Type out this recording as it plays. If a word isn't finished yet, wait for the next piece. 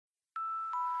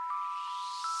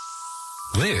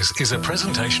This is a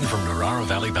presentation from Narara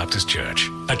Valley Baptist Church,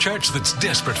 a church that's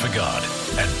desperate for God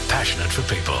and passionate for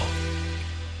people.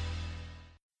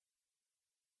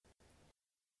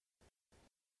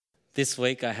 This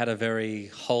week I had a very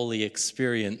holy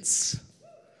experience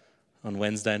on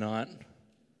Wednesday night,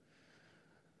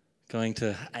 going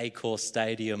to Accor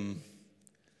Stadium,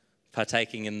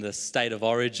 partaking in the State of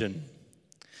Origin.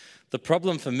 The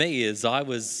problem for me is I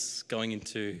was going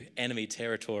into enemy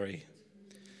territory.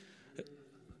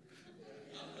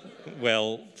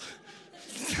 Well,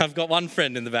 I've got one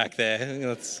friend in the back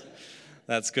there.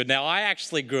 That's good. Now, I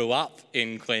actually grew up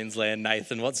in Queensland,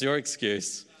 Nathan. What's your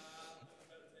excuse?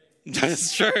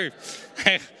 That's true.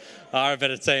 Are a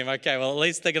better team. Okay, well, at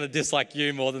least they're going to dislike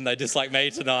you more than they dislike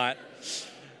me tonight.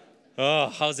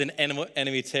 Oh, I was in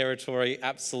enemy territory,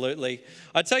 absolutely.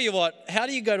 I tell you what, how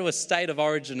do you go to a state of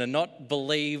origin and not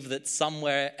believe that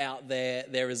somewhere out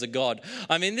there is a God?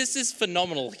 I mean, this is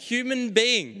phenomenal. Human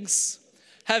beings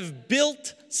have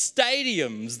built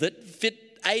stadiums that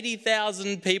fit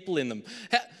 80,000 people in them.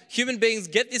 Human beings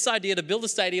get this idea to build a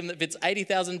stadium that fits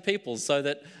 80,000 people so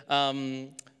that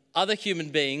other human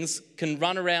beings can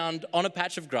run around on a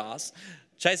patch of grass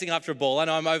chasing after a ball. I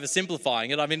know I'm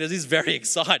oversimplifying it. I mean, it is very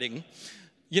exciting.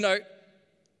 You know,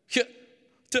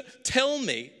 tell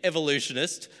me,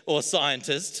 evolutionist or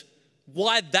scientist,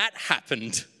 why that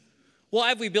happened. Why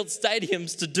have we built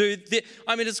stadiums to do this?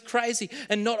 I mean, it's crazy.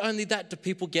 And not only that, do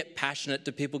people get passionate?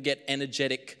 Do people get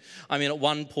energetic? I mean, at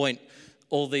one point,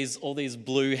 all these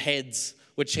blue heads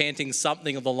were chanting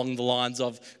something along the lines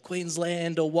of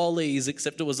Queensland or Wallies,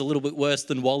 except it was a little bit worse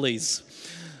than Wallies.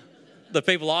 The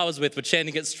people I was with were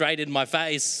chanting it straight in my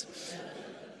face.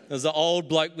 There was an old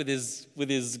bloke with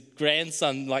his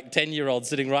grandson, like 10-year-old,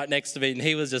 sitting right next to me, and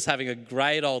he was just having a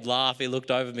great old laugh. He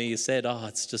looked over me, he said, "Oh,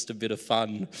 it's just a bit of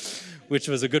fun," which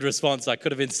was a good response. I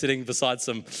could have been sitting beside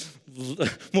some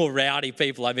more rowdy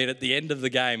people. I mean, at the end of the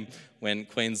game, when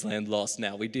Queensland lost,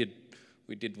 now we did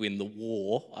win the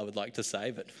war, I would like to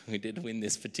say, but we did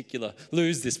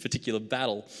lose this particular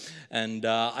battle. And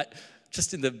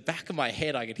just in the back of my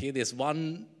head, I could hear this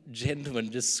one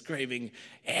gentleman just screaming,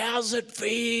 "How's it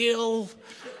feel?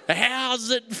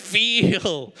 How's it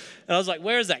feel?" And I was like,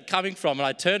 where is that coming from? And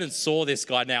I turned and saw this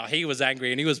guy. Now, he was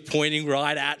angry and he was pointing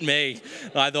right at me.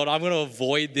 And I thought, I'm going to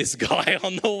avoid this guy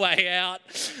on the way out.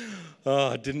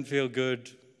 Oh, it didn't feel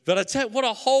good. But I tell you, what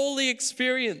a holy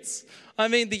experience. I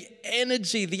mean, the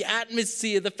energy, the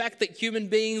atmosphere, the fact that human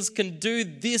beings can do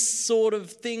this sort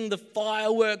of thing, the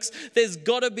fireworks, there's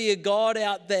got to be a God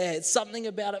out there. Something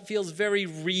about it feels very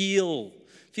real,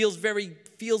 feels very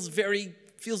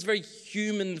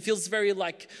human, feels very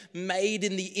like made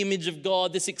in the image of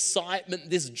God, this excitement,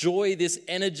 this joy, this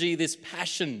energy, this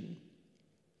passion.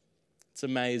 It's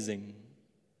amazing.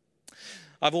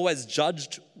 I've always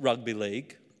judged rugby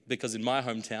league because in my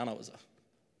hometown I was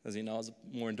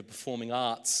more into performing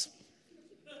arts.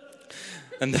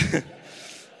 And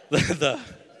the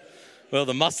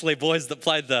muscly boys that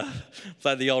played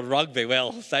the old rugby,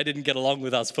 well, they didn't get along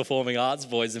with us performing arts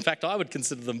boys. In fact, I would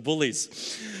consider them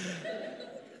bullies.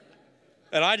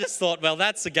 And I just thought, well,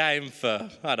 that's a game for,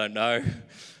 I don't know,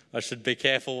 I should be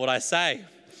careful what I say,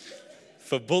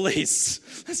 for bullies.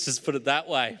 Let's just put it that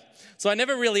way. So I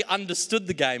never really understood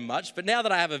the game much, but now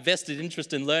that I have a vested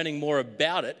interest in learning more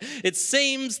about it, it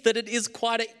seems that it is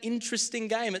quite an interesting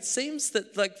game. It seems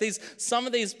that some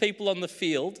of these people on the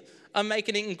field are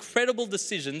making incredible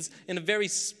decisions in a very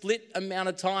split amount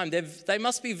of time. They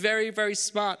must be very, very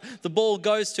smart. The ball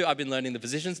goes to, I've been learning the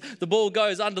positions, the ball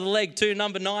goes under the leg to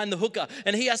number 9, the hooker,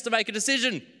 and he has to make a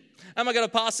decision. Am I going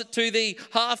to pass it to the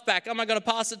halfback? Am I going to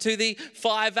pass it to the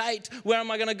 5'8"? Where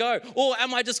am I going to go? Or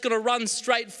am I just going to run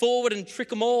straight forward and trick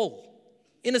them all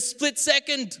in a split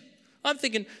second? I'm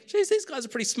thinking, geez, these guys are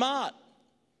pretty smart.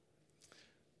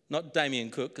 Not Damien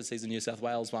Cook, because he's a New South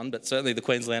Wales one, but certainly the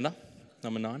Queenslander,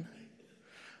 number 9.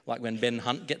 Like when Ben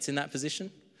Hunt gets in that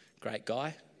position, great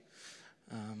guy.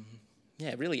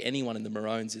 Really anyone in the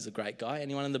Maroons is a great guy.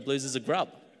 Anyone in the Blues is a grub.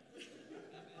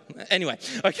 Anyway,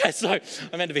 okay, so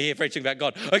I'm meant to be here preaching about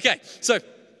God. Okay, so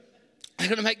they're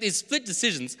going to make these split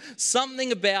decisions.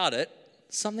 Something about it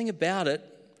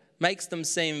makes them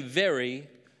seem very,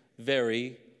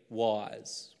 very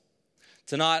wise.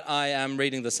 Tonight I am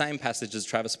reading the same passage as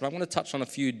Travis, but I'm going to touch on a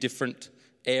few different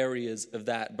areas of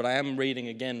that. But I am reading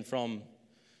again from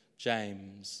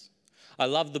James. I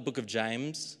love the book of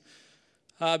James.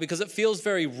 Because it feels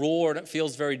very raw and it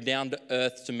feels very down to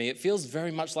earth to me. It feels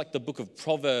very much like the book of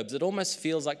Proverbs. It almost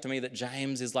feels like to me that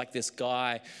James is like this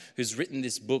guy who's written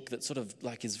this book that sort of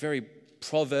like is very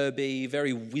proverby,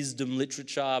 very wisdom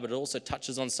literature, but it also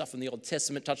touches on stuff in the Old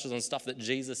Testament, touches on stuff that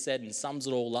Jesus said and sums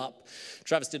it all up.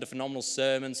 Travis did a phenomenal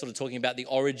sermon sort of talking about the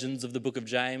origins of the book of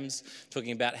James,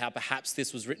 talking about how perhaps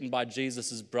this was written by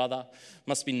Jesus' brother.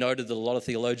 Must be noted that a lot of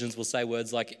theologians will say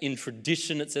words like, in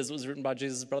tradition it says it was written by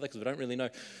Jesus' brother, because we don't really know.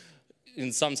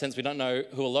 In some sense, we don't know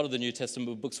who a lot of the New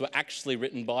Testament books were actually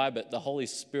written by, but the Holy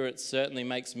Spirit certainly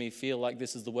makes me feel like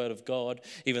this is the Word of God,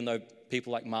 even though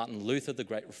people like Martin Luther, the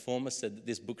great reformer, said that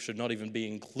this book should not even be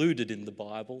included in the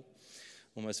Bible.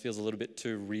 Almost feels a little bit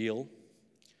too real.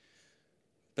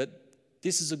 But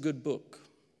this is a good book.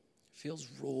 It feels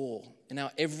raw. In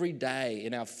our everyday,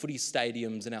 in our footy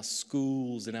stadiums, in our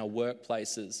schools, in our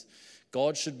workplaces,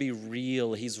 God should be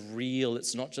real. He's real.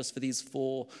 It's not just for these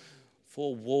four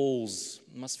walls.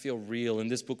 It must feel real, and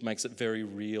this book makes it very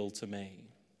real to me.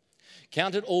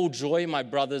 Count it all joy, my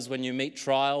brothers, when you meet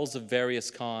trials of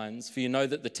various kinds, for you know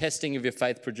that the testing of your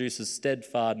faith produces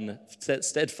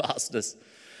steadfastness,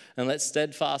 and let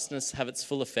steadfastness have its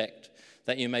full effect,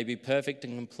 that you may be perfect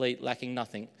and complete, lacking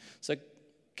nothing. So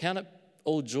count it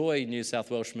all joy, New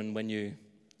South Welshmen, when you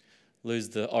lose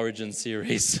the Origin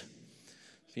series.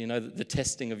 For you know that the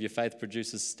testing of your faith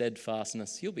produces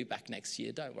steadfastness. You'll be back next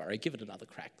year, don't worry. Give it another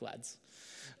crack, lads.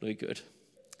 It'll be good.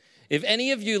 If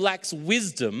any of you lacks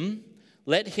wisdom,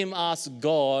 let him ask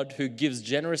God, who gives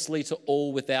generously to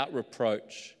all without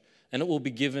reproach, and it will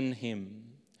be given him.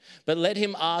 But let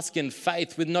him ask in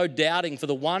faith with no doubting, for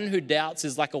the one who doubts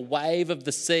is like a wave of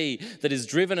the sea that is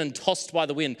driven and tossed by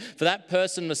the wind. For that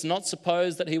person must not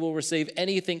suppose that he will receive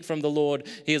anything from the Lord.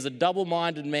 He is a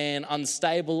double-minded man,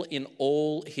 unstable in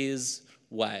all his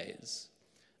ways.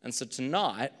 And so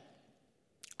tonight,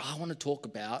 I want to talk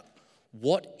about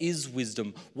what is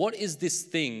wisdom? What is this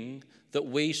thing that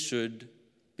we should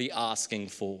be asking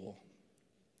for?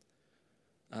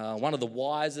 One of the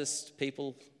wisest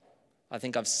people I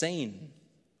think I've seen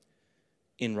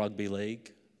in rugby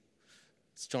league,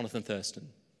 it's Jonathan Thurston.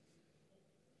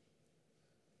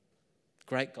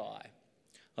 Great guy. I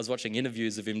was watching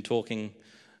interviews of him talking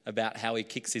about how he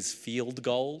kicks his field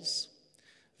goals.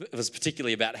 It was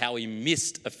particularly about how he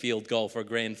missed a field goal for a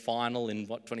grand final in,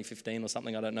 2015 or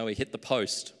something, I don't know. He hit the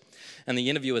post. And the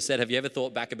interviewer said, have you ever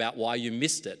thought back about why you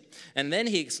missed it? And then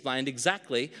he explained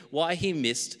exactly why he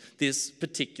missed this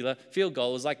particular field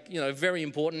goal. It was like, very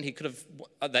important. He could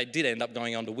have, they did end up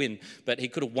going on to win, but he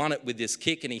could have won it with this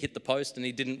kick, and he hit the post and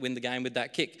he didn't win the game with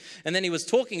that kick. And then he was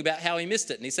talking about how he missed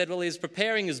it. And he said, well, he's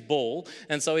preparing his ball.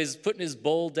 And so he's putting his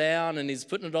ball down and he's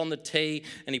putting it on the tee,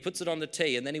 and he puts it on the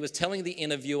tee. And then he was telling the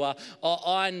interviewer,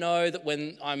 I know that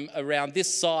when I'm around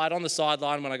this side, on the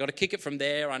sideline, when I got to kick it from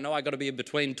there, I know I got to be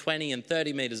between 20 and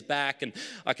 30 metres back, and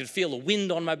I could feel a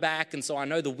wind on my back, and so I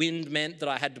know the wind meant that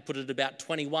I had to put it about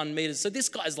 21 metres. So this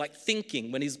guy's like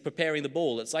thinking when he's preparing the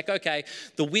ball. It's like, okay,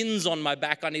 the wind's on my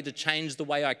back, I need to change the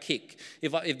way I kick.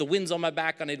 If the wind's on my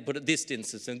back, I need to put it this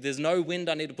distance, and if there's no wind,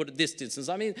 I need to put it this distance.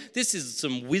 I mean, this is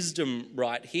some wisdom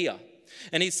right here.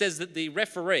 And he says that the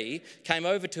referee came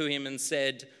over to him and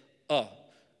said,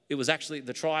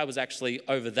 the try was actually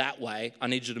over that way. I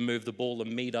need you to move the ball a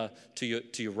metre to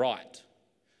your right.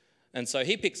 And so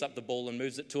he picks up the ball and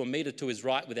moves it to a metre to his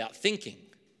right without thinking.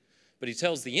 But he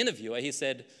tells the interviewer, he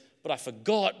said, but I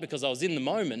forgot, because I was in the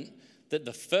moment, that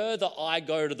the further I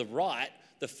go to the right,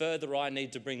 the further I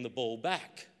need to bring the ball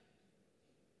back.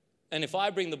 And if I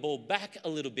bring the ball back a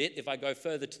little bit, if I go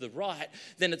further to the right,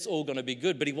 then it's all going to be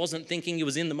good. But he wasn't thinking, he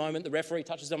was in the moment. The referee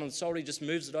touches him on the shoulder, he just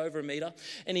moves it over a metre,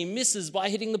 and he misses by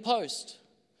hitting the post.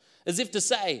 As if to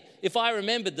say, if I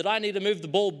remembered that I need to move the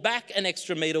ball back an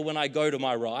extra metre when I go to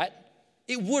my right,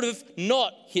 it would have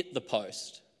not hit the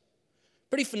post.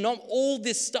 Pretty phenomenal. All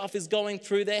this stuff is going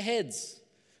through their heads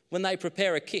when they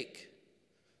prepare a kick.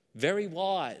 Very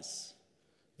wise.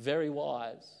 Very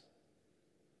wise.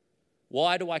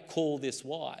 Why do I call this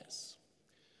wise?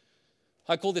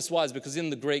 I call this wise because in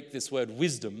the Greek, this word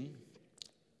wisdom,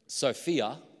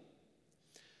 Sophia,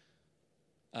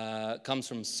 comes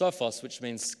from sophos, which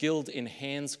means skilled in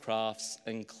handscrafts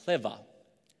and clever.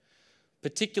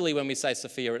 Particularly when we say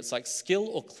Sophia, it's like skill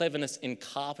or cleverness in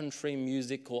carpentry,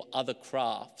 music, or other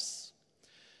crafts.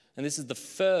 And this is the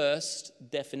first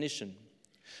definition.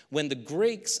 When the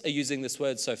Greeks are using this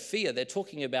word Sophia, they're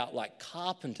talking about like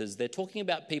carpenters. They're talking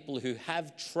about people who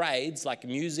have trades like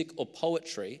music or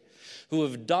poetry, who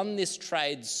have done this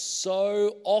trade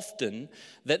so often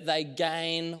that they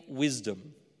gain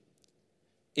wisdom.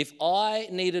 If I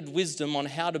needed wisdom on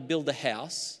how to build a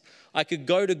house, I could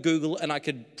go to Google and I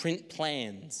could print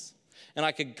plans, and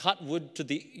I could cut wood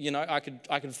to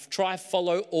I could try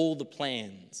follow all the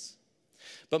plans.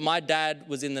 But my dad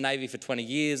was in the Navy for 20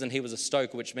 years and he was a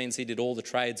stoker, which means he did all the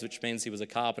trades, which means he was a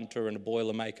carpenter and a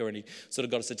boiler maker, and he sort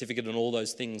of got a certificate and all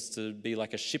those things to be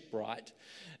like a shipwright.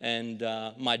 And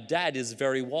my dad is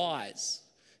very wise.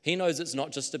 He knows it's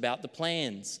not just about the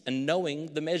plans and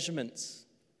knowing the measurements.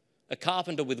 A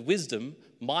carpenter with wisdom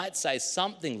might say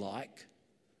something like,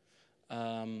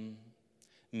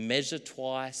 measure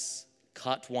twice,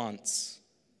 cut once.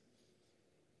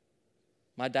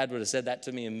 My dad would have said that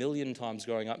to me a million times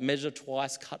growing up. Measure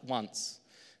twice, cut once.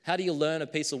 How do you learn a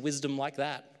piece of wisdom like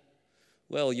that?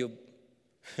 Well, you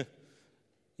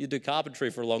do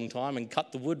carpentry for a long time and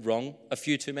cut the wood wrong a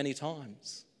few too many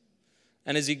times.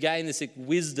 And as you gain this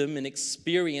wisdom and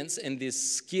experience and this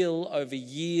skill over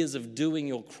years of doing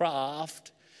your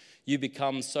craft, you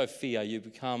become Sophia, you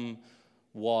become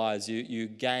wise, you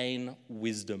gain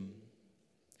wisdom.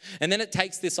 And then it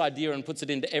takes this idea and puts it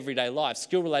into everyday life,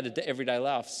 skill related to everyday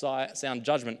life, sound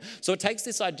judgment. So it takes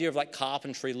this idea of like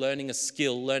carpentry, learning a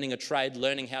skill, learning a trade,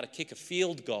 learning how to kick a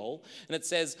field goal. And it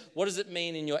says, what does it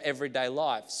mean in your everyday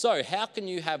life? So how can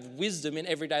you have wisdom in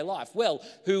everyday life? Well,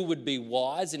 who would be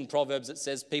wise? In Proverbs it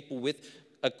says people with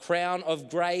a crown of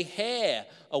grey hair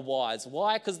are wise.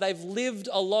 Why? Because they've lived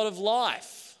a lot of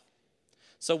life.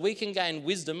 So we can gain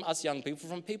wisdom, us young people,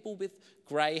 from people with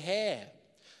grey hair.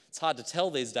 It's hard to tell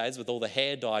these days with all the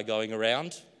hair dye going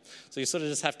around. So you sort of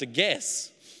just have to guess.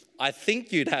 I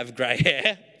think you'd have grey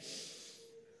hair.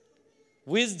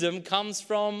 Wisdom comes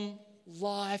from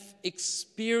life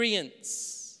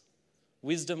experience.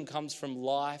 Wisdom comes from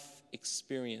life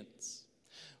experience.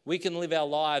 We can live our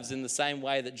lives in the same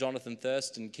way that Jonathan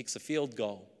Thurston kicks a field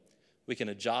goal. We can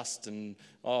adjust and,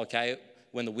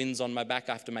 when the wind's on my back,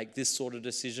 I have to make this sort of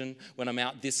decision. When I'm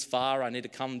out this far, I need to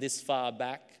come this far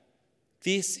back.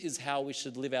 This is how we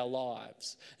should live our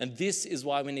lives. And this is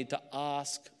why we need to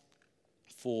ask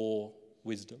for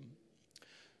wisdom.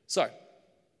 So,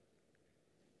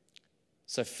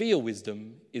 Sophia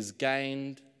wisdom is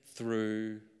gained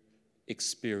through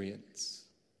experience.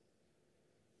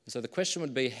 So the question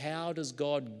would be, how does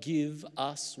God give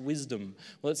us wisdom?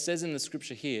 Well, it says in the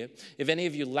scripture here, if any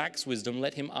of you lacks wisdom,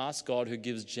 let him ask God who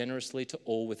gives generously to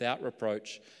all without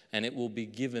reproach, and it will be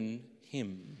given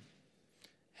him.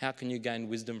 How can you gain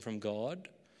wisdom from God?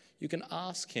 You can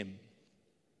ask him.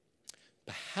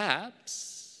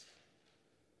 Perhaps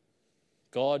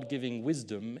God giving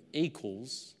wisdom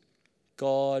equals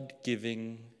God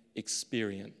giving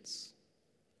experience.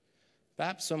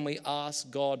 Perhaps when we ask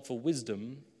God for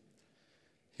wisdom,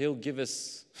 he'll give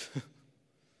us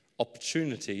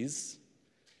opportunities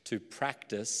to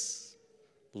practice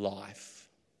life.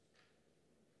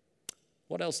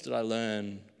 What else did I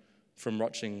learn from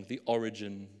watching The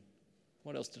Origin?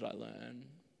 What else did I learn?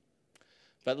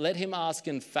 But let him ask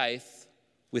in faith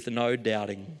with no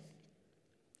doubting.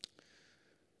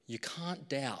 You can't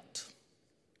doubt.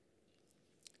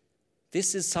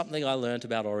 This is something I learned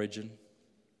about Origin.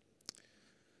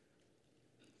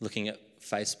 Looking at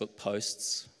Facebook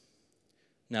posts.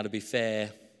 Now, to be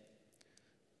fair,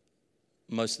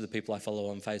 most of the people I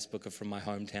follow on Facebook are from my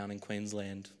hometown in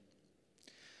Queensland.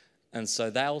 And so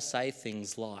they'll say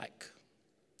things like,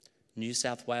 New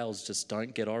South Wales just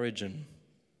don't get Origin.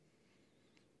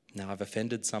 Now, I've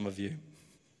offended some of you,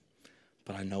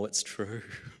 but I know it's true.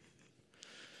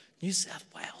 New South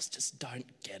Wales just don't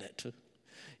get it.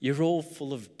 You're all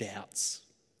full of doubts.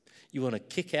 You want to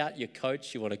kick out your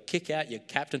coach, you want to kick out your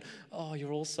captain. Oh,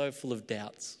 you're all so full of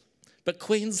doubts. But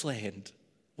Queensland,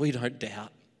 we don't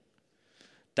doubt.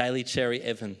 Daly Cherry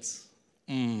Evans.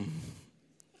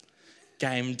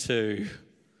 Game 2.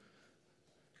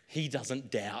 He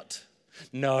doesn't doubt.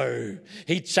 No,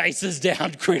 he chases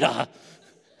down Critter.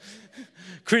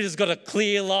 Critter's got a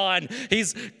clear line.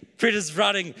 Critter's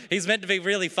running. He's meant to be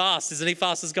really fast. Isn't he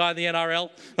fastest guy in the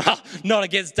NRL? Not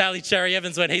against Daly Cherry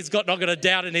Evans when he's not got a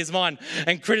doubt in his mind.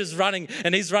 And Critter's running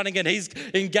and he's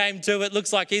in game 2. It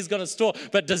looks like he's going to score.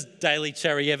 But does Daly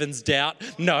Cherry Evans doubt?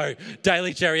 No,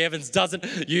 Daly Cherry Evans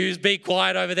doesn't. You be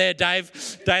quiet over there,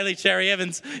 Dave. Daly Cherry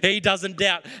Evans, he doesn't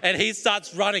doubt. And he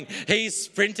starts running. He's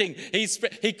sprinting.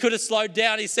 He could have slowed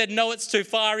down. He said, no, it's too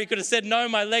far. He could have said, no,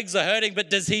 my legs are hurting. But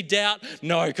does he doubt?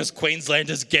 No, because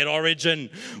Queenslanders get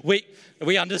Origin.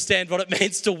 We understand what it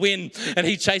means to win. And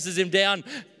he chases him down.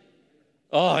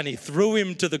 Oh, and he threw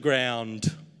him to the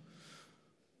ground.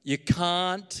 You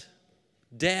can't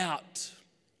doubt.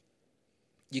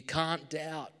 You can't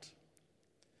doubt.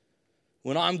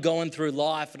 When I'm going through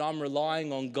life and I'm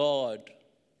relying on God,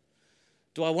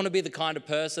 Do I want to be the kind of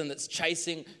person that's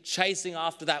chasing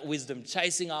after that wisdom,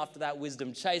 chasing after that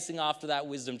wisdom, chasing after that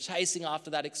wisdom, chasing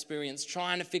after that experience,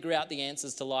 trying to figure out the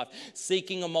answers to life,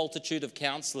 seeking a multitude of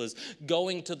counselors,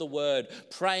 going to the Word,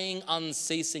 praying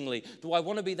unceasingly? Do I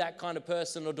want to be that kind of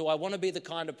person, or do I want to be the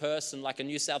kind of person like a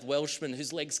New South Welshman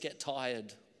whose legs get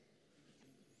tired,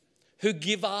 who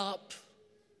give up,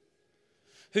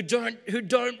 who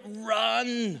don't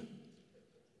run?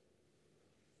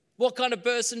 What kind of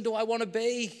person do I want to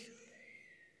be?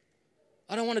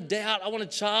 I don't want to doubt. I want to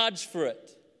charge for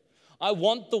it. I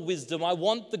want the wisdom. I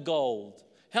want the gold.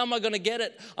 How am I going to get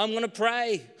it? I'm going to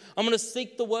pray. I'm going to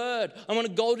seek the Word. I'm going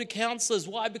to go to counselors.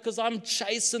 Why? Because I'm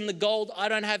chasing the gold. I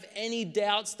don't have any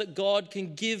doubts that God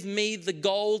can give me the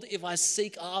gold if I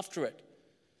seek after it.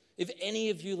 If any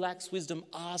of you lacks wisdom,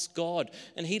 ask God.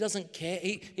 And He doesn't care.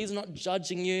 He's not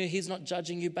judging you. He's not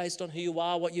judging you based on who you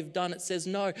are, what you've done. It says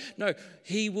no.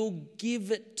 He will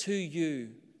give it to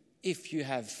you if you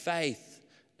have faith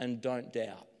and don't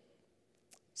doubt.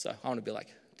 So I want to be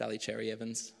like Dally Cherry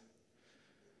Evans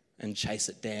and chase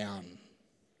it down.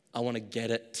 I want to get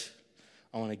it.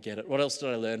 What else did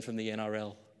I learn from the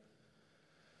NRL?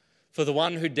 For the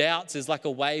one who doubts is like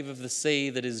a wave of the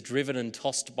sea that is driven and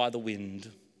tossed by the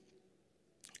wind.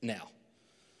 Now,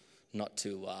 not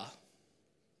to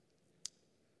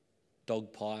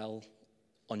dogpile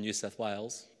on New South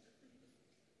Wales,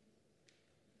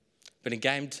 but in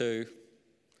game 2,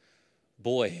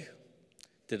 boy,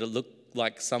 did it look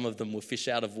like some of them were fish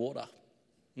out of water.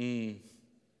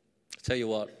 Tell you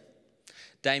what,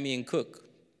 Damien Cook,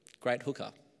 great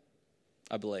hooker,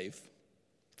 I believe,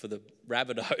 for the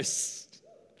Rabbitohs,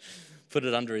 put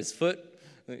it under his foot.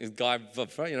 The guy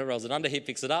up front, rolls it under, he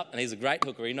picks it up, and he's a great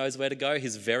hooker. He knows where to go.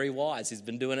 He's very wise. He's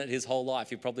been doing it his whole life.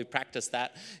 He probably practiced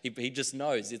that. He just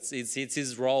knows. It's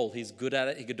his role. He's good at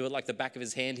it. He could do it like the back of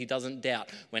his hand. He doesn't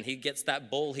doubt. When he gets that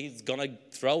ball, he's going to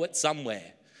throw it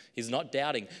somewhere. He's not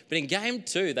doubting. But in game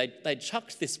 2, they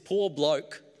chucked this poor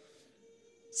bloke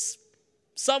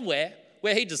somewhere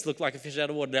where he just looked like a fish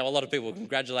out of water. Now, a lot of people were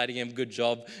congratulating him. Good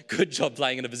job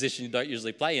playing in a position you don't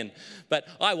usually play in. But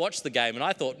I watched the game and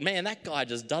I thought, man, that guy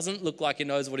just doesn't look like he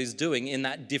knows what he's doing in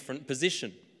that different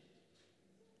position.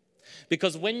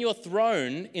 Because when you're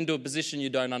thrown into a position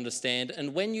you don't understand,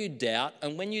 and when you doubt,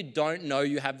 and when you don't know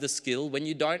you have the skill, when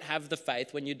you don't have the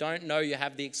faith, when you don't know you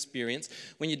have the experience,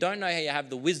 when you don't know how you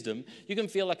have the wisdom, you can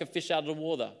feel like a fish out of the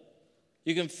water.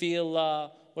 You can feel,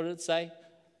 what did it say?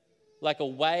 Like a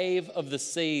wave of the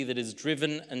sea that is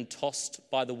driven and tossed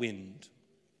by the wind.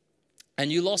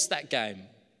 And you lost that game.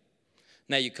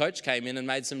 Now your coach came in and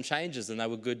made some changes, and they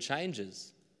were good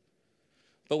changes.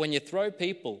 But when you throw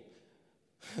people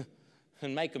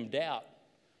and make them doubt,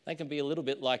 they can be a little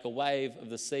bit like a wave of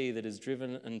the sea that is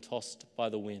driven and tossed by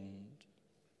the wind.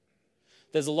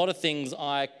 There's a lot of things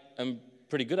I am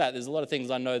pretty good at. There's a lot of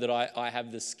things I know that I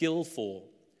have the skill for.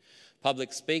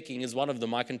 Public speaking is one of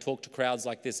them. I can talk to crowds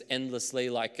like this endlessly,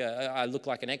 I look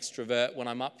like an extrovert when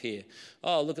I'm up here.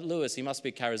 Oh, look at Lewis. He must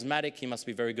be charismatic. He must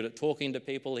be very good at talking to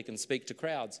people. He can speak to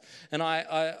crowds. And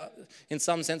I in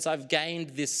some sense, I've gained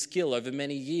this skill over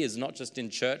many years, not just in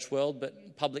church world,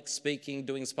 but public speaking,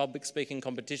 doing public speaking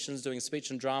competitions, doing speech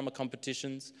and drama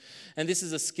competitions. And this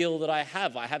is a skill that I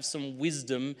have. I have some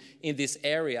wisdom in this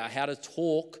area, how to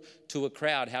talk to a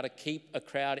crowd, how to keep a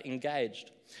crowd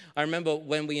engaged. I remember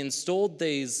when we installed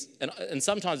these, and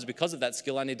sometimes because of that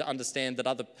skill, I need to understand that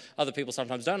other people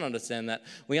sometimes don't understand that.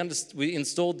 We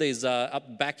installed these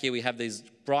up back here. We have these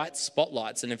bright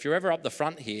spotlights, and if you're ever up the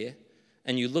front here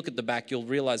and you look at the back, you'll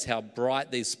realize how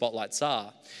bright these spotlights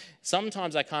are.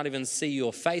 Sometimes I can't even see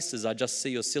your faces, I just see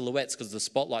your silhouettes because the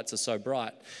spotlights are so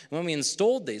bright. And when we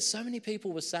installed these, so many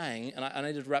people were saying, and I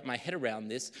needed to wrap my head around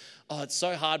this, oh, it's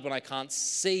so hard when I can't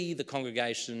see the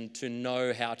congregation to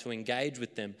know how to engage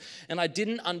with them. And I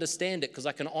didn't understand it because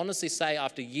I can honestly say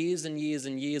after years and years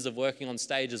and years of working on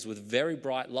stages with very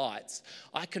bright lights,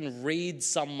 I can read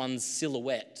someone's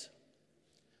silhouette.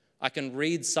 I can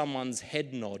read someone's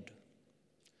head nod.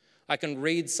 I can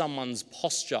read someone's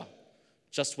posture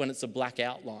just when it's a black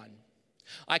outline.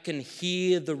 I can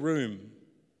hear the room.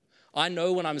 I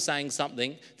know when I'm saying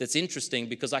something that's interesting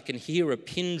because I can hear a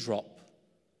pin drop.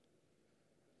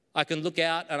 I can look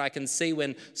out and I can see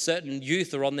when certain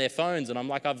youth are on their phones and I'm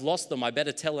like, I've lost them, I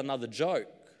better tell another joke.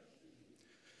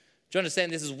 Do you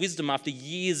understand? This is wisdom after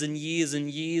years and years and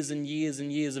years and years and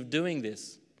years of doing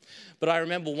this. But I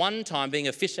remember one time being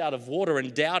a fish out of water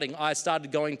and doubting, I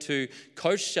started going to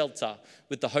coast shelter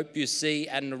with the Hope UC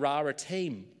and Narara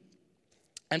team.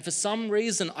 And for some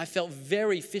reason, I felt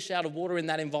very fish out of water in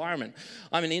that environment.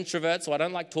 I'm an introvert, so I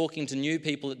don't like talking to new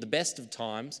people at the best of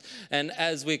times. And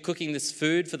as we're cooking this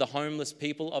food for the homeless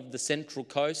people of the Central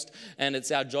Coast, and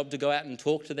it's our job to go out and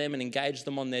talk to them and engage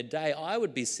them on their day, I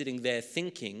would be sitting there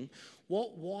thinking,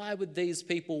 why would these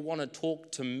people want to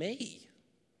talk to me?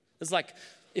 It's like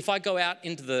if I go out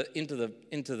into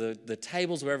the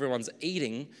tables where everyone's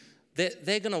eating,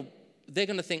 they're going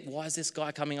to think, why is this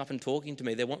guy coming up and talking to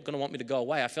me? They're going to want me to go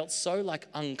away. I felt so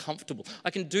uncomfortable. I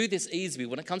can do this easily.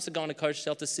 When it comes to going to Coach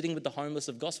Shelter, sitting with the homeless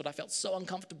of Gosford, I felt so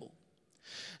uncomfortable.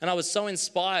 And I was so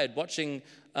inspired watching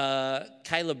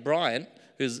Caleb Bryant,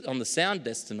 who's on the sound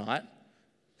desk tonight.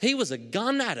 He was a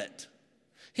gun at it.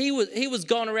 He was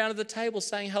going around at the table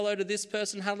saying hello to this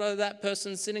person, hello to that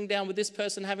person, sitting down with this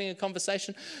person, having a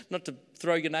conversation. Not to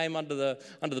throw your name under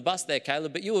the bus there,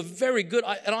 Caleb, but you were very good.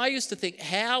 And I used to think,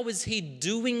 how is he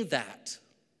doing that?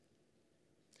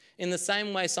 In the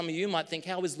same way some of you might think,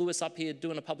 how is Lewis up here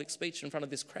doing a public speech in front of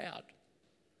this crowd?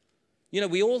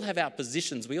 We all have our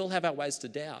positions. We all have our ways to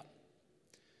doubt.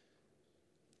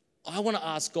 I want to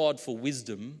ask God for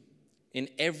wisdom in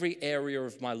every area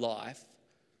of my life,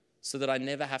 so that I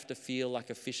never have to feel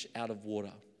like a fish out of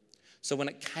water. So when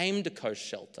it came to Coast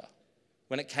Shelter,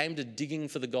 when it came to digging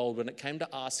for the gold, when it came to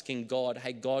asking God,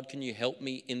 hey, God, can you help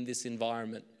me in this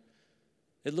environment?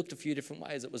 It looked a few different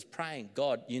ways. It was praying,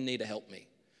 God, you need to help me.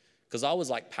 Because I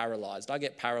was paralyzed. I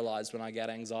get paralyzed when I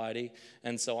get anxiety.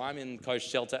 And so I'm in Coast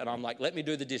Shelter and I'm like, let me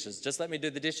do the dishes. Just let me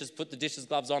do the dishes. Put the dishes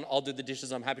gloves on. I'll do the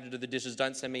dishes. I'm happy to do the dishes.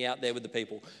 Don't send me out there with the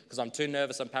people because I'm too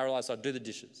nervous. I'm paralyzed. So I'll do the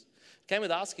dishes. Came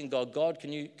with asking God,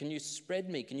 can you spread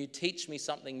me? Can you teach me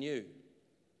something new?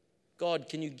 God,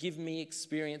 can you give me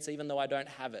experience even though I don't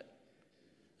have it?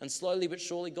 And slowly but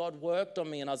surely God worked on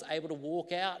me and I was able to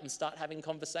walk out and start having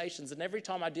conversations. And every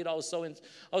time I did, I was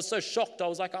so shocked. I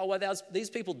was like, oh, well, these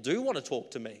people do want to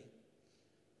talk to me.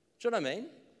 Do you know what I mean?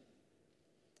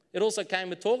 It also came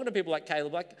with talking to people like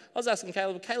Caleb. I was asking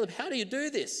Caleb, how do you do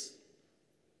this?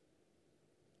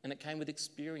 And it came with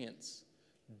experience,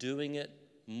 doing it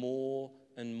more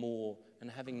and more and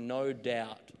having no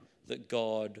doubt that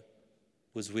God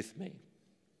was with me.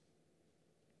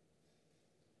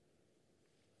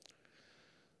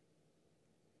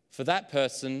 For that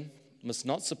person must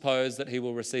not suppose that he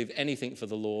will receive anything for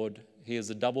the Lord. He is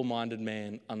a double-minded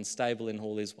man, unstable in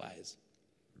all his ways.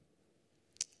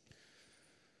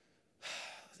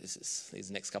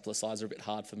 These next couple of slides are a bit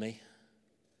hard for me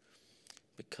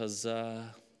because I'm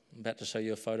about to show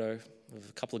you a photo of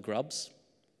a couple of grubs.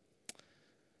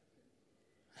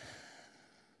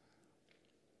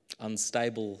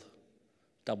 Unstable,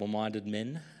 double-minded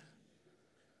men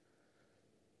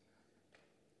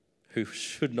who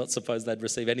should not suppose they'd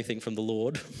receive anything from the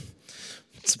Lord.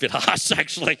 It's a bit harsh,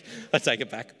 actually. I take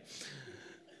it back.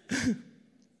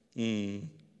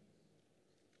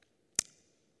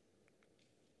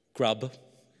 Grub.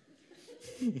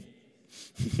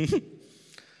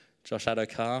 Josh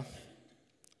Adokar,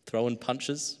 throwing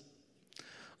punches,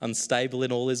 unstable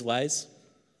in all his ways.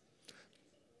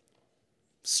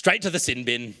 Straight to the sin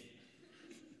bin.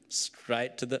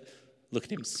 Look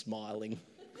at him smiling.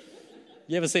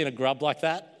 You ever seen a grub like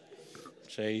that?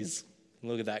 Jeez,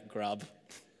 look at that grub.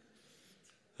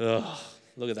 Oh,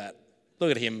 look at that. Look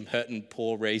at him hurting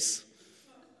poor Reese.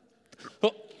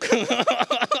 Oh.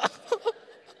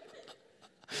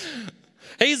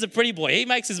 He's a pretty boy. He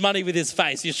makes his money with his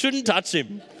face. You shouldn't touch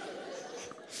him.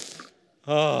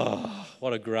 Oh,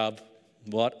 what a grub.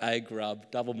 What a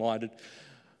grub. Double-minded.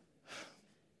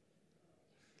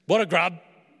 What a grub.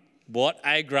 What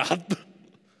a grub.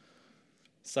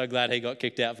 So glad he got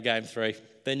kicked out for game 3.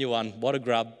 Then you won. What a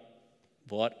grub.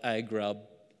 What a grub.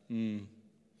 I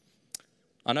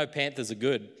know Panthers are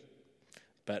good,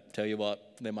 but tell you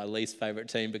what, they're my least favourite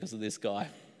team because of this guy.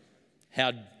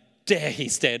 How dare he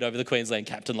stand over the Queensland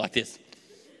captain like this?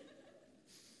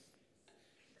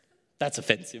 That's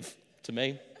offensive to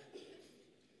me.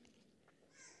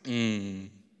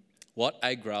 What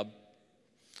a grub.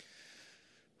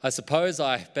 I suppose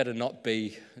I better not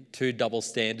be too double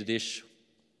standard-ish.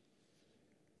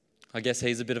 I guess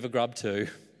he's a bit of a grub too,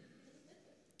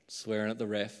 swearing at the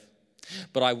ref.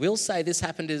 But I will say this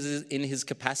happened in his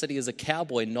capacity as a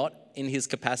Cowboy, not in his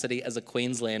capacity as a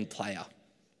Queensland player,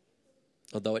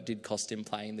 although it did cost him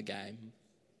playing the game.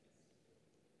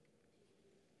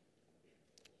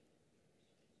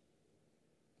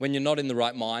 When you're not in the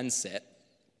right mindset,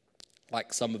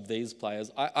 like some of these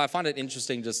players, I find it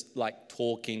interesting just like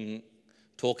talking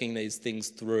these things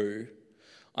through.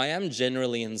 I am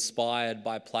generally inspired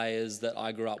by players that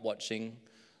I grew up watching,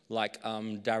 like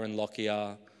Darren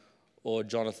Lockyer or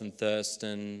Jonathan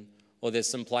Thurston Or there's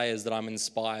some players that I'm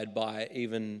inspired by,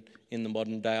 even in the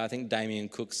modern day. I think Damien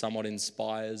Cook somewhat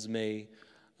inspires me.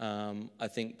 I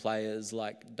think players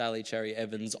like Daly Cherry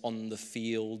Evans on the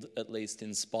field at least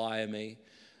inspire me.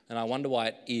 And I wonder why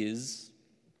it is.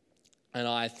 And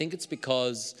I think it's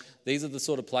because these are the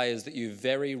sort of players that you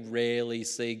very rarely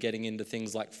see getting into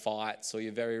things like fights, or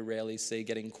you very rarely see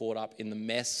getting caught up in the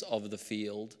mess of the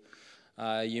field.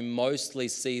 You mostly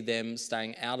see them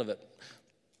staying out of it,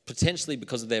 potentially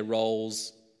because of their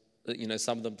roles. You know,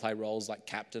 some of them play roles like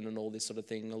captain and all this sort of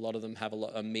thing. A lot of them have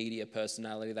a media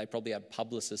personality. They probably have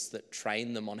publicists that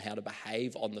train them on how to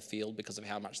behave on the field because of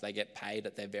how much they get paid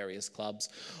at their various clubs.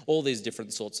 All these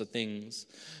different sorts of things.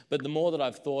 But the more that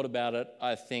I've thought about it,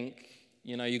 I think,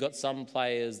 you know, you got some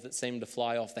players that seem to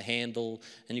fly off the handle,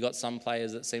 and you got some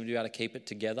players that seem to be able to keep it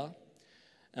together.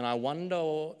 And I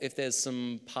wonder if there's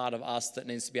some part of us that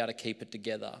needs to be able to keep it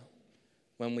together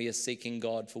when we are seeking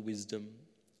God for wisdom.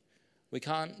 We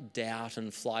can't doubt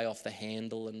and fly off the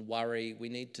handle and worry. We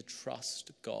need to trust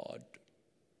God,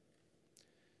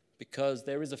 because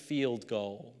there is a field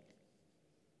goal.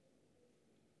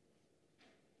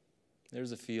 There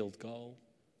is a field goal.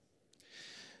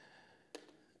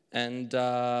 And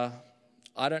I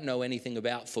don't know anything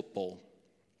about football,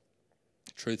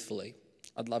 truthfully.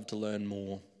 I'd love to learn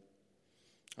more.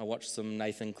 I watched some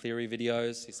Nathan Cleary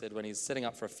videos. He said when he's setting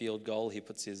up for a field goal, he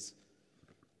puts his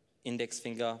index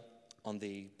finger on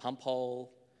the pump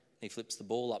hole, he flips the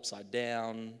ball upside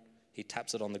down, he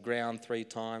taps it on the ground 3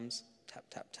 times, tap,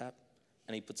 tap, tap,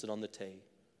 and he puts it on the tee.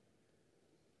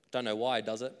 Don't know why he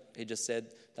does it. He just said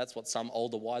that's what some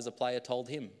older, wiser player told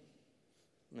him.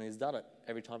 And he's done it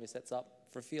every time he sets up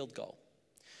for a field goal.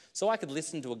 So I could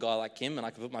listen to a guy like him, and I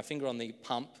could put my finger on the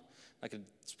pump, I could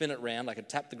spin it round, I could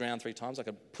tap the ground 3 times, I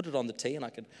could put it on the tee, and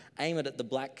I could aim it at the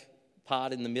black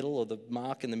part in the middle, or the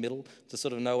mark in the middle, to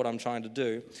sort of know what I'm trying to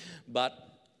do. But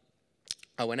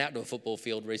I went out to a football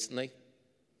field recently.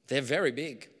 They're very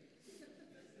big.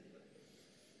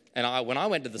 And when I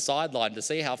went to the sideline to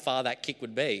see how far that kick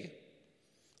would be,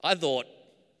 I thought,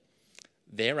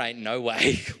 there ain't no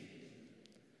way.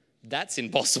 That's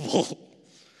impossible.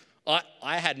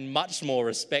 I had much more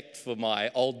respect for my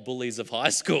old bullies of high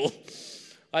school.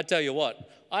 I tell you what,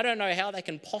 I don't know how they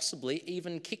can possibly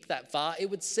even kick that far. It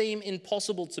would seem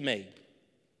impossible to me.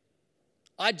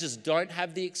 I just don't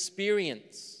have the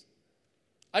experience.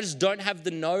 I just don't have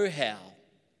the know-how.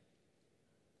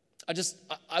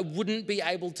 I wouldn't be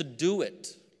able to do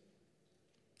it.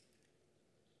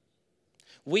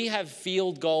 We have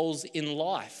field goals in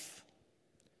life.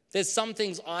 There's some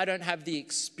things I don't have the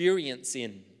experience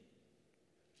in.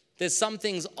 There's some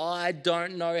things I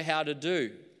don't know how to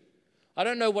do. I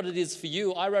don't know what it is for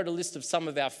you. I wrote a list of some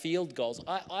of our field goals.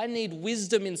 I need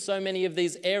wisdom in so many of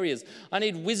these areas. I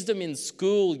need wisdom in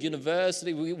school,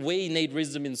 university. We need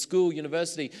wisdom in school,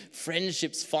 university,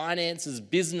 friendships, finances,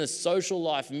 business, social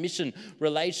life, mission,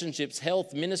 relationships,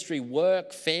 health, ministry,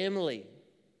 work, family.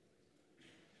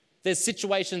 There's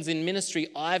situations in ministry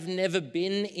I've never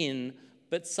been in,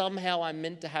 but somehow I'm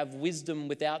meant to have wisdom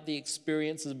without the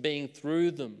experience of being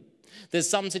through them. There's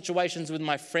some situations with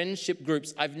my friendship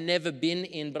groups I've never been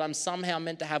in, but I'm somehow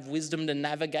meant to have wisdom to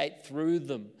navigate through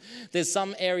them. There's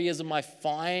some areas of my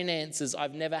finances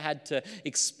I've never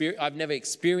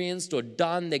experienced or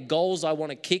done. They're goals I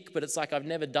want to kick, but it's like I've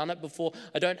never done it before.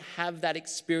 I don't have that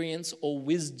experience or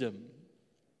wisdom.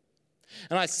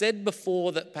 And I said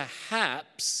before that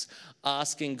perhaps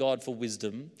asking God for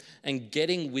wisdom and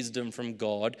getting wisdom from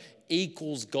God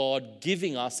equals God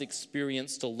giving us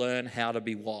experience to learn how to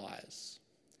be wise.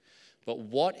 But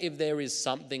what if there is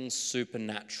something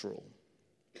supernatural?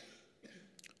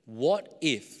 What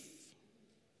if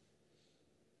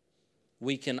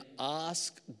we can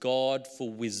ask God for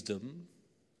wisdom,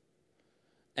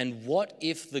 and what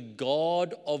if the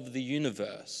God of the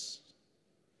universe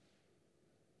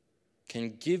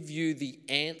can give you the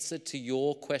answer to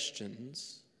your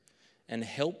questions and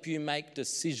help you make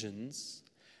decisions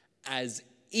as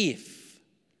if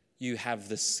you have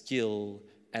the skill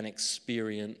and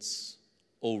experience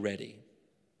already?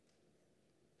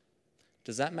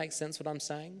 Does that make sense what I'm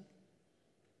saying?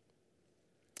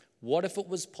 What if it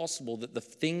was possible that the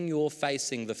thing you're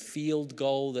facing, the field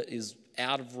goal that is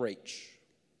out of reach,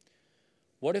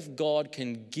 what if God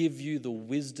can give you the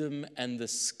wisdom and the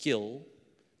skill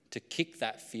to kick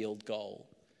that field goal,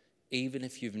 even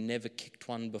if you've never kicked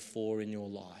one before in your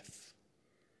life?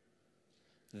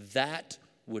 That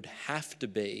would have to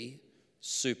be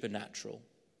supernatural.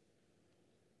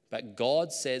 But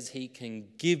God says He can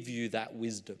give you that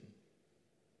wisdom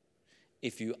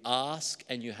if you ask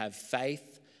and you have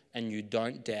faith and you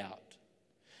don't doubt.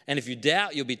 And if you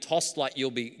doubt, you'll be tossed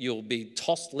you'll be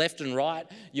tossed left and right.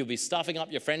 You'll be stuffing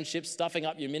up your friendships, stuffing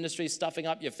up your ministry, stuffing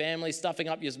up your family, stuffing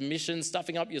up your mission,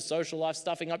 stuffing up your social life,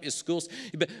 stuffing up your schools.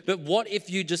 But what if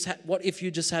you just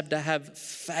had to have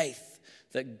faith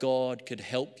that God could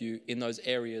help you in those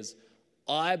areas?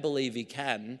 I believe he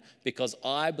can, because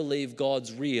I believe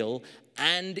God's real.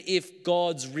 And if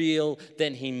God's real,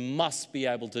 then he must be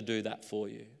able to do that for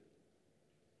you.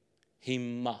 He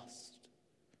must.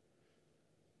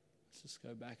 Let's just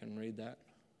go back and read that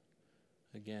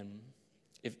again.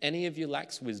 If any of you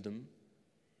lacks wisdom,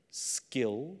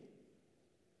 skill,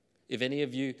 if any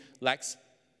of you lacks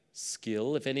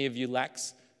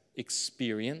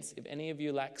experience, if any of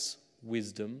you lacks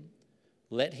wisdom,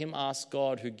 let him ask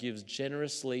God, who gives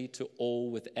generously to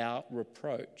all without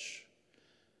reproach,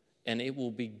 and it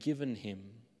will be given him.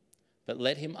 But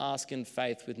let him ask in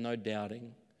faith with no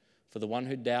doubting. For the one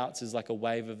who doubts is like a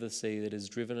wave of the sea that is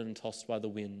driven and tossed by the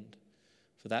wind.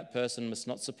 For that person must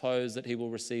not suppose that he will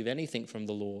receive anything from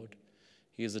the Lord.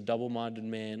 He is a double-minded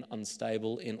man,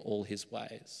 unstable in all his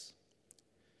ways.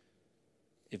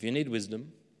 If you need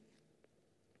wisdom,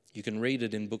 you can read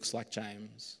it in books like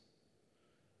James.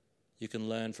 You can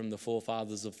learn from the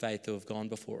forefathers of faith who have gone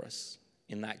before us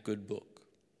in that good book.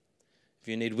 If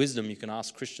you need wisdom, you can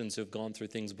ask Christians who have gone through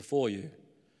things before you.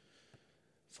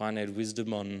 If I need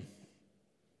wisdom on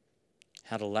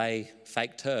how to lay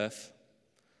fake turf,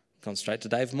 I'm going straight to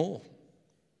Dave Moore.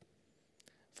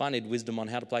 If I need wisdom on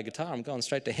how to play guitar, I'm going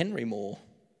straight to Henry Moore.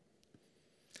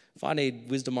 If I need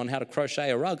wisdom on how to crochet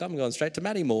a rug, I'm going straight to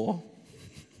Matty Moore.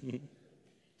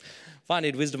 If I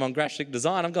need wisdom on graphic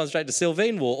design, I'm going straight to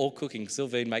Sylvine Moore. Or cooking.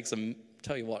 Sylvine makes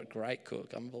tell you what, great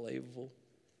cook, unbelievable.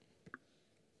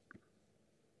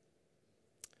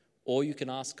 Or you can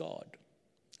ask God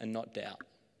and not doubt.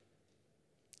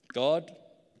 God,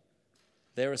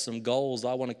 there are some goals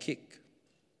I want to kick.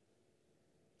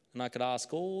 And I could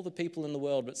ask all the people in the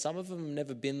world, but some of them have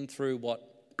never been through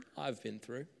what I've been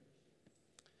through.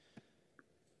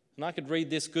 And I could read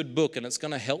this good book and it's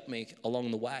going to help me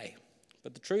along the way.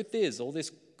 But the truth is,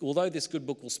 although this good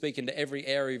book will speak into every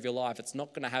area of your life, it's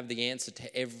not going to have the answer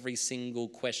to every single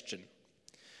question.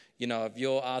 You know, if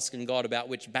you're asking God about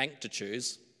which bank to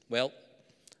choose, well,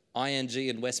 ING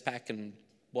and Westpac and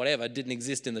whatever didn't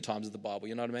exist in the times of the Bible,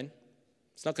 you know what I mean?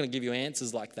 It's not going to give you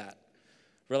answers like that.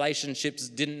 Relationships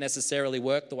didn't necessarily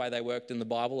work the way they worked in the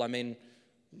Bible. I mean,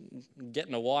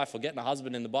 getting a wife or getting a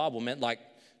husband in the Bible meant like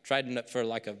trading it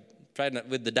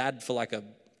with the dad for like a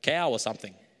cow or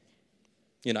something.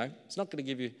 You know, it's not going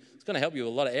to it's going to help you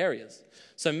in a lot of areas.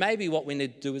 So maybe what we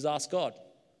need to do is ask God,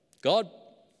 God,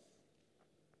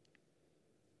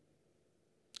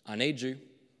 I need you.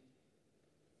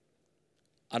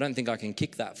 I don't think I can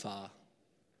kick that far.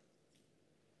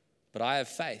 But I have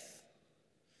faith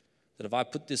that if I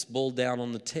put this ball down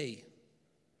on the tee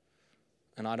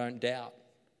and I don't doubt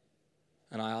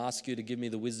and I ask you to give me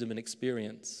the wisdom and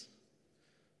experience,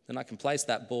 then I can place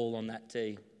that ball on that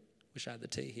tee. Wish I had the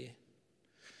tee here.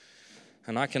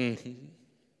 And I can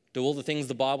do all the things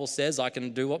the Bible says. I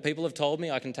can do what people have told me.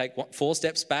 I can take 4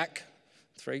 steps back,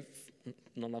 3,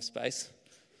 not enough space,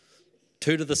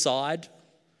 2 to the side.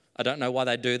 I don't know why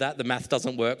they do that. The math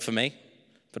doesn't work for me,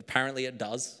 but apparently it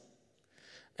does.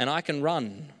 And I can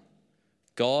run.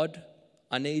 God,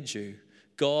 I need you.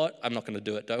 God, I'm not going to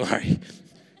do it, don't worry.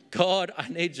 God, I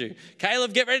need you.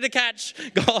 Caleb, get ready to catch.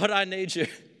 God, I need you.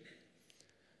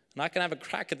 And I can have a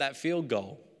crack at that field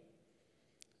goal.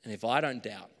 And if I don't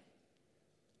doubt,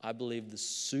 I believe the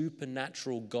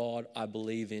supernatural God I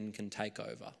believe in can take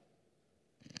over.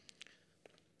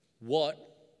 What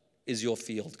is your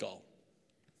field goal?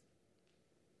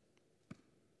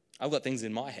 I've got things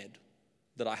in my head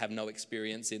that I have no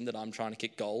experience in, that I'm trying to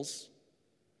kick goals.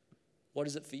 What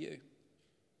is it for you?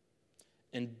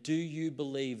 And do you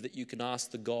believe that you can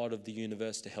ask the God of the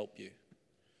universe to help you?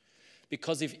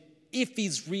 Because if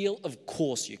he's real, of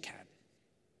course you can.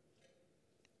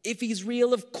 If he's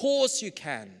real, of course you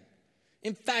can.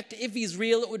 In fact, if he's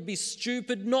real, it would be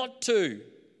stupid not to.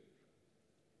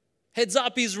 Heads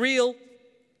up, he's real.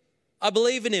 I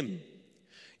believe in him.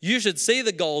 You should see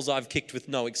the goals I've kicked with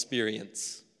no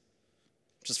experience,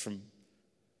 just from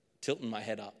tilting my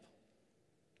head up.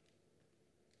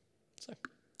 So, if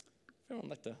everyone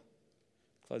would like to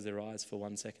close their eyes for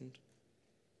 1 second.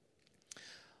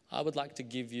 I would like to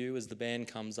give you, as the band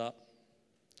comes up,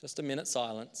 just a minute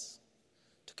silence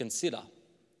to consider,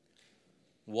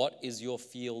 what is your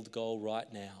field goal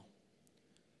right now?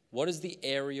 What is the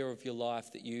area of your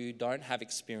life that you don't have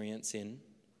experience in,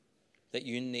 that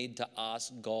you need to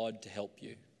ask God to help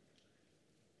you?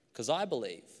 Because I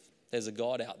believe there's a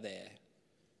God out there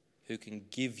who can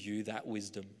give you that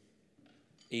wisdom,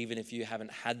 even if you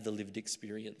haven't had the lived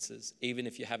experiences, even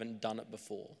if you haven't done it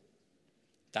before.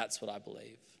 That's what I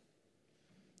believe.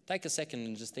 Take a second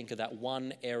and just think of that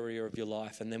one area of your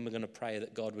life, and then we're going to pray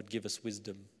that God would give us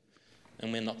wisdom,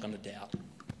 and we're not going to doubt.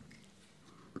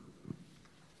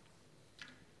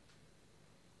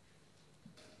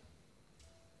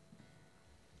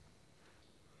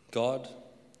 God,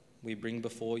 we bring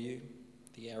before you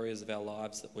the areas of our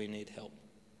lives that we need help.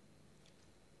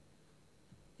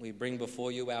 We bring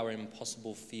before you our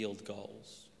impossible field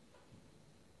goals.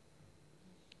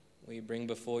 We bring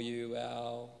before you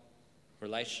our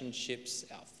relationships,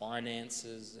 our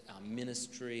finances, our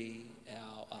ministry,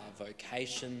 our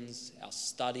vocations, our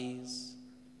studies,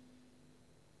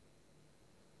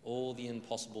 all the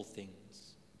impossible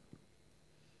things.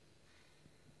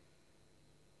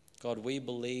 God, we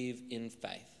believe in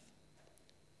faith,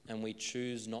 and we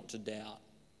choose not to doubt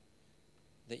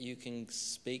that you can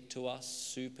speak to us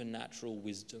supernatural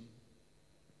wisdom,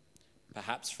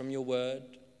 perhaps from your word,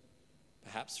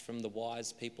 perhaps from the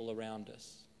wise people around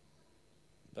us,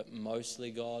 but mostly,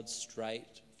 God,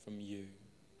 straight from you.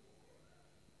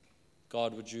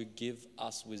 God, would you give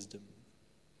us wisdom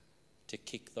to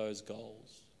kick those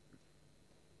goals?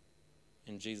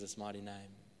 In Jesus' mighty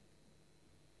name,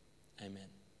 amen.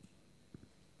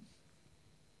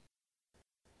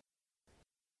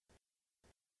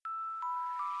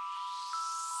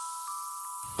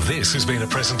 This has been a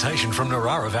presentation from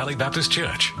Narara Valley Baptist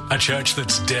Church, a church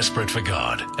that's desperate for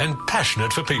God and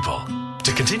passionate for people.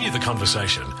 To continue the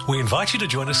conversation, we invite you to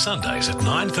join us Sundays at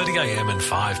 9:30 a.m. and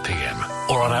 5 p.m.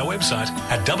 or on our website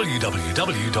at www.nvbc.info.